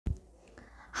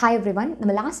Hi everyone,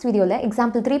 நம்ம last videoல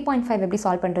example 3.5 எப்படி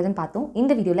solve பண்றதுன்னு பார்த்தோம்.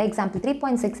 இந்த வீடியோல example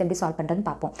 3.6 எப்படி solve பண்றதுன்னு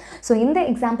பார்ப்போம். So இந்த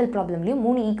example problemலயும்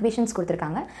மூணு equations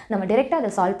கொடுத்திருக்காங்க. நம்ம டைரக்ட்டா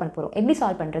அதை solve பண்ண போறோம். எப்படி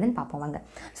solve பண்றதுன்னு பார்ப்போம் வாங்க.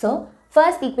 So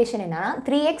first equation என்னன்னா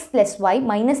 3x plus y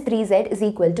minus 3z is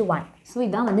equal to 1. So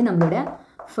இதான் வந்து நம்மளோட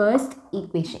first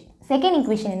equation. Second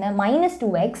equation என்ன minus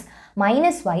 2x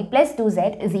minus y plus 2z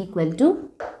is equal to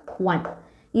 1.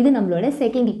 இது நம்மளோட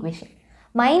second equation.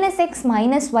 Minus x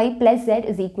minus y plus z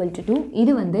is equal to 2.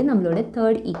 இது வந்து நம்மளோட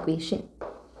third equation.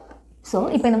 So,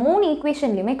 இப்போ இந்த மூணு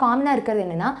equationலயுமே காமனா இருக்கிறது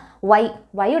என்னன்னா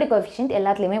y ஓட coefficient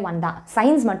எல்லாத்துலயுமே 1 தான்.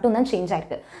 Signs மட்டும் தான் சேஞ்ச்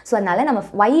ஆயிருக்கு. So, அதனால நம்ம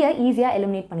y-ஐ ஈஸியா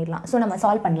எலிமினேட் பண்ணிடலாம். So, நம்ம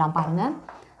சால்வ் பண்ணலாம் பாருங்க.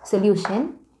 Solution.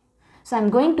 So, I'm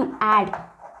going to add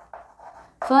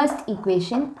first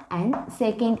equation and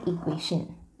second equation.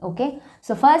 Okay.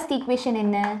 So, first equation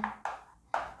என்ன?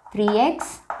 3x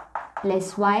plus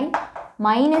y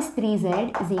minus 3z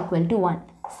is equal to 1.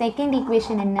 Second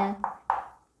equation என்ன?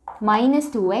 Minus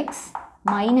 2x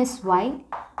minus y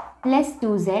plus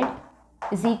 2z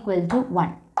is equal to 1.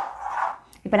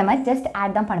 இப்போ நம்ம just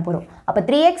add தான் பண்ண போறோம். அப்போ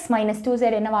 3x minus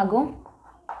 2z என்னவாகும்?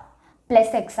 plus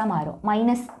x மாறும்.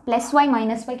 Minus plus y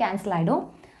minus y cancel ஆயிடும்.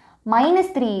 Minus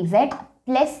 3z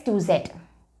plus 2z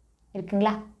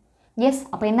இருக்குங்களா? Yes,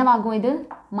 அப்போ என்னவாகும் இது?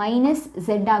 Minus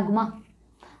z ஆகுமா?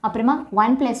 அப்புறமா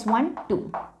 1 plus 1 2.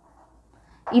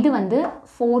 இது வந்து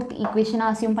fourth equation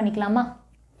assume பண்ணிக்கலாமா?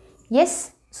 Yes.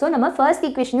 So, நம்ம first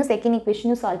equation second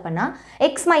equation solve பண்ணா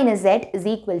x minus z is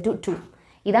equal to 2.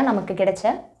 இதான் நமக்கு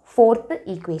கிடைச்ச fourth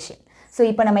equation. So,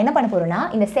 இப்போ நம்ம என்ன பண்ண போறோம்னா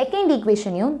இந்த second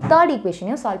equationையும் third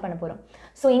equationையும் solve பண்ண போறோம்.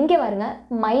 So, இங்கே பாருங்க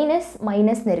minus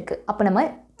minus இருக்கு. அப்போ நம்ம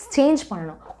change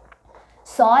பண்ணணும்.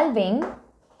 Solving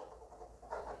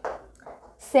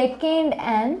second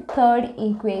and third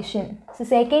equation. So,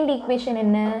 second equation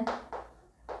என்ன?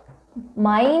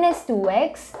 Minus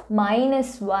 2x minus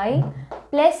y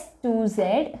plus 2z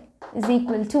is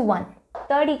equal to 1.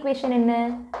 Third equation என்ன?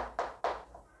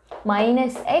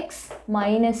 Minus x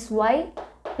minus y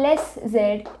plus z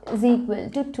is equal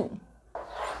to 2.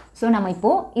 So, நம்ம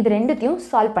இப்போ இது ரெண்டுத்தையும்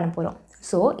solve பண்ண போறோம்.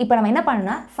 So, இப்போ நம்ம என்ன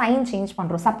பண்ணணும்னா sign change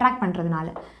பண்றோம். subtract பண்றதுனால.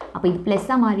 அப்போ இது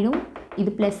plus-ஆ மாறிடும்,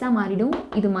 இது plus-ஆ மாறிடும்,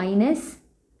 இது minus,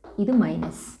 இது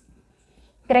minus.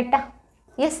 கரெக்டா?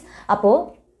 Yes. அப்போ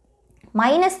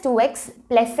minus 2x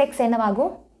plus x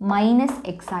என்னவாகும்? minus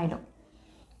x ஆயிடும்.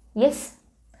 Yes.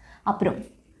 அப்புறம்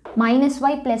minus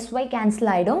y plus y cancel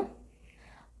ஆயிடும்.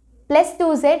 plus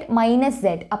 2z minus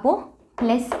z. அப்போ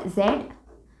plus z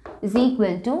is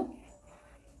equal to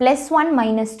plus 1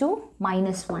 minus 2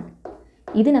 minus 1.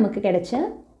 இது நமக்கு கிடைச்ச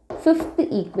fifth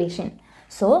equation.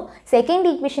 So, second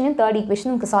equation and third equation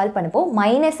நமக்கு solve பண்ணப்போ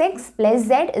minus x plus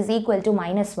z is equal to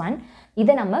minus 1.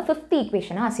 இதை நம்ம fifth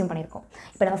equation assume பண்ணியிருக்கோம்.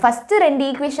 இப்போ நம்ம first ரெண்டு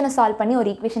equation solve பண்ணி ஒரு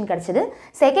equation கிடைச்சது.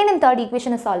 second and third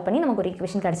equation solve பண்ணி நமக்கு ஒரு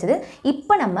equation கிடைச்சது.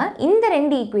 இப்போ நம்ம இந்த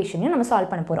ரெண்டு equationையும் நம்ம solve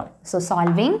பண்ண போறோம். So,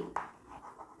 solving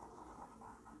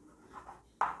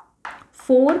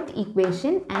fourth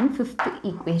equation and fifth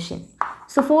equation.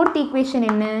 So, fourth equation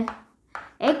என்ன?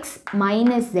 x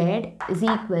minus z is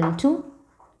equal to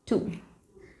 2.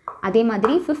 அதே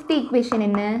மாதிரி fifth equation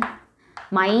என்ன?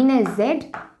 minus z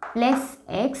plus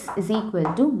x is equal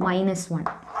to minus 1.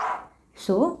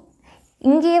 So,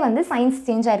 இங்கே வந்து signs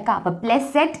change ஆயிருக்கா? அப்போ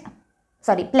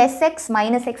plus x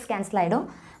minus x cancel ஆயிடும்.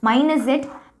 minus z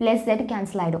plus z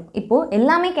cancel ஆயிடும். இப்போ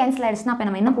எல்லாமே cancel ஆயிடுச்சுன்னா அப்போ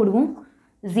நம்ம என்ன போடுவோம்?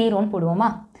 0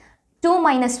 போடுவோமா? 2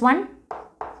 minus 1,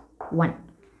 1.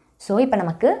 So, இப்போ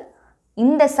நமக்கு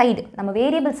இந்த சைடு நம்ம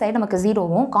வேரியபிள் சைடு நமக்கு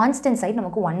 0வும் கான்ஸ்டன்ட் சைடு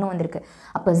நமக்கு 1ம் வந்திருக்கு.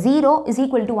 அப்போ 0 is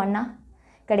equal to 1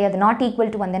 கிடையாது, நாட்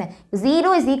ஈக்குவல் டு 1 தானே.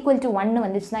 0 is equal to 1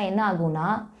 வந்துச்சுன்னா என்ன ஆகும்னா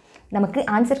நமக்கு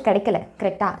ஆன்சர் கிடைக்கல.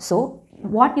 கரெக்டா? So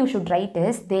what you should right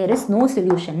is there is no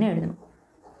solution எழுதணும்.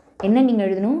 என்ன நீங்கள்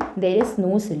எழுதணும்? There is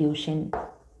no solution.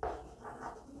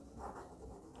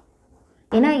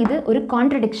 ஏன்னா இது ஒரு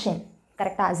கான்ட்ரடிக்ஷன்.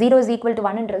 கரெக்டா? 0 is equal to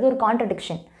 1ன்றது ஒரு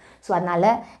கான்ட்ரடிக்ஷன். ஸோ அதனால்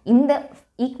இந்த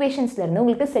ஈக்குவேஷன்ஸ்லேருந்து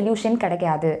உங்களுக்கு சொல்யூஷன்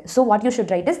கிடைக்காது. So what you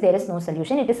should right is there is no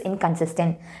solution, it is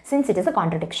inconsistent since it is a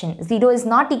contradiction. 0 is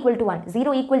not equal to 1.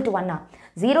 0 equal to 1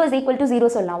 0 is equal to 0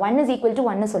 சொல்லலாம், 1 is equal to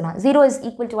 1 சொல்லலாம். 0 is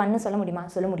equal to 1 சொல்ல முடியுமா?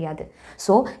 சொல்ல முடியாது.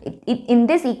 So in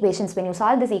this equations when you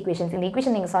solve this equations இந்த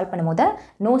equation நீங்கள் solve பண்ணும்போது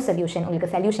no solution, உங்களுக்கு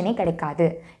சொல்யூஷனே கிடைக்காது.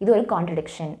 இது ஒரு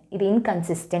கான்ட்ரடிக்ஷன், இது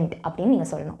இன்கன்சிஸ்டன்ட் அப்படின்னு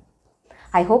நீங்கள் சொல்லணும்.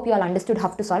 I hope you all understood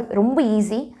have to solve. ரொம்ப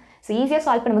ஈஸி. ஸோ ஈஸியாக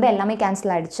சால்வ் பண்ணும்போது எல்லாமே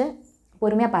கேன்சல் ஆகிடுச்சு.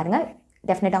 பொறுமையாக பாருங்கள்,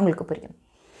 டெஃபினட்டாக உங்களுக்கு புரியும்.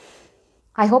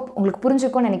 ஐ ஹோப் உங்களுக்கு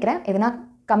புரிஞ்சுக்கும்னு நினைக்கிறேன். எதனா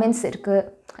கமெண்ட்ஸ் இருக்குது,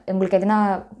 உங்களுக்கு எதனா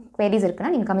queries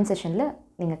இருக்குன்னா நீங்கள் கமெண்ட் செஷனில்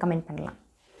நீங்கள் கமெண்ட் பண்ணலாம்.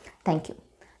 Thank you.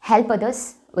 Help others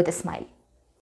with a smile.